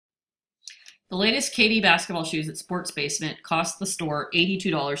The latest KD basketball shoes at Sports Basement cost the store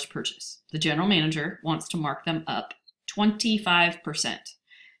 $82 to purchase. The general manager wants to mark them up 25%.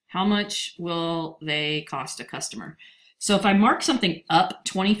 How much will they cost a customer? So if I mark something up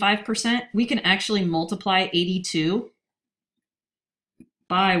 25%, we can actually multiply 82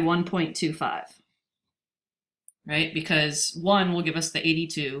 by 1.25, right? Because 1 will give us the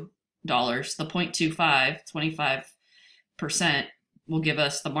 $82. The 0.25, 25%, will give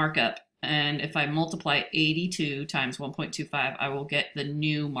us the markup. And if I multiply 82 times 1.25, I will get the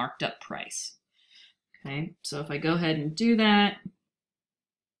new marked up price. Okay, so if I go ahead and do that,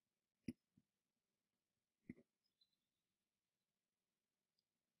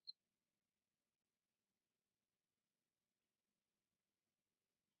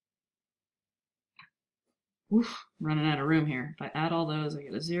 oof, running out of room here. If I add all those, I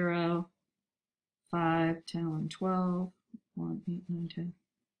get a 0, 5, 10, 11, 12, 1, 8, 9, 10.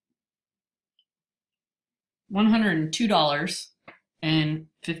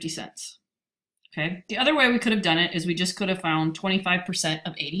 $102.50. Okay. The other way we could have done it is we just could have found 25%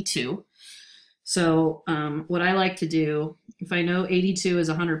 of 82. So what I like to do, if I know 82 is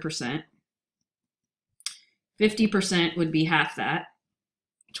 100%, 50% would be half that.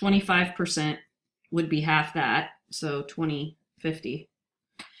 25% would be half that. So 20, 50.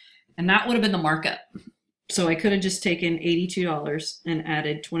 And that would have been the markup. So I could have just taken $82 and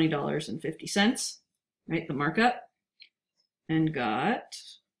added $20.50. Right, the markup, and got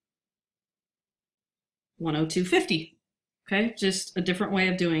 102.50. Okay, just a different way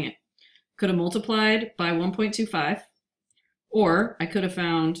of doing it. Could have multiplied by 1.25, or I could have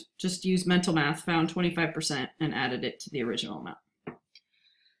found, just used mental math, found 25% and added it to the original amount.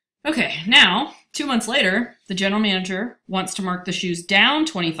 Okay, now, 2 months later, the general manager wants to mark the shoes down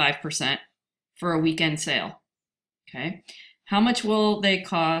 25% for a weekend sale. Okay, how much will they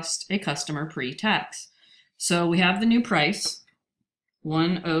cost a customer pre-tax? So we have the new price,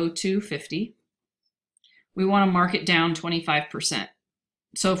 $102.50. We want to mark it down 25%.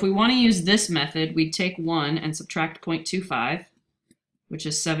 So if we want to use this method, we'd take 1 and subtract 0.25, which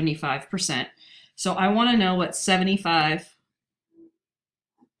is 75%. So I want to know what 75%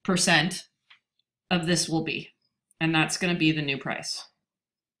 of this will be, and that's going to be the new price.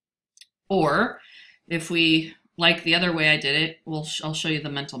 Or if we like the other way I did it, I'll show you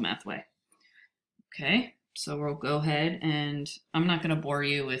the mental math way. Okay. So we'll go ahead and I'm not going to bore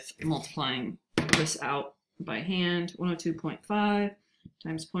you with multiplying this out by hand. 102.5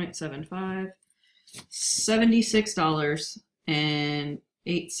 times 0.75,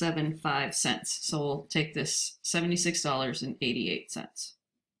 $76.875. So we'll take this $76.88. Okay.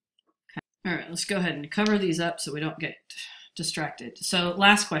 All right, let's go ahead and cover these up so we don't get distracted. So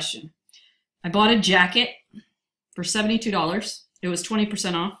last question. I bought a jacket for $72. It was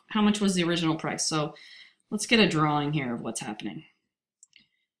 20% off. How much was the original price? So let's get a drawing here of what's happening.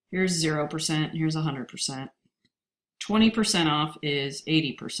 Here's 0%, here's 100%. 20% off is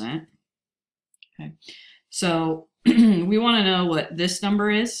 80%. Okay, so we want to know what this number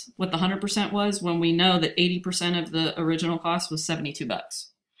is, what the 100% was, when we know that 80% of the original cost was $72.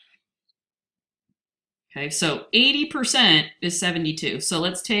 Okay, so 80% is 72. So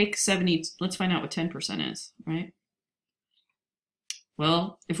let's take 70, let's find out what 10% is, right?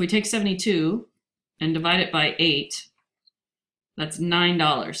 Well, if we take 72 and divide it by 8, that's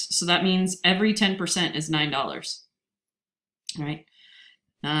 $9. So that means every 10% is $9. All right,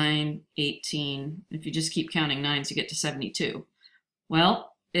 9, 18. If you just keep counting 9s, you get to 72.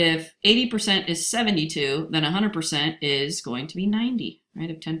 Well, if 80% is 72, then 100% is going to be 90, right?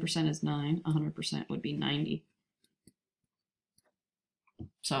 If 10% is 9, 100% would be 90.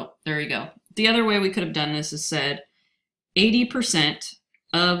 So there you go. The other way we could have done this is said 80%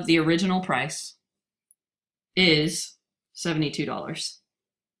 of the original price is $72,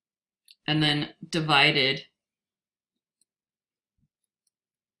 and then divided,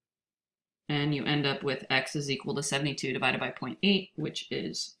 and you end up with x is equal to 72 divided by 0.8, which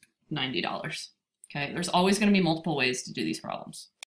is $90. Okay, there's always going to be multiple ways to do these problems.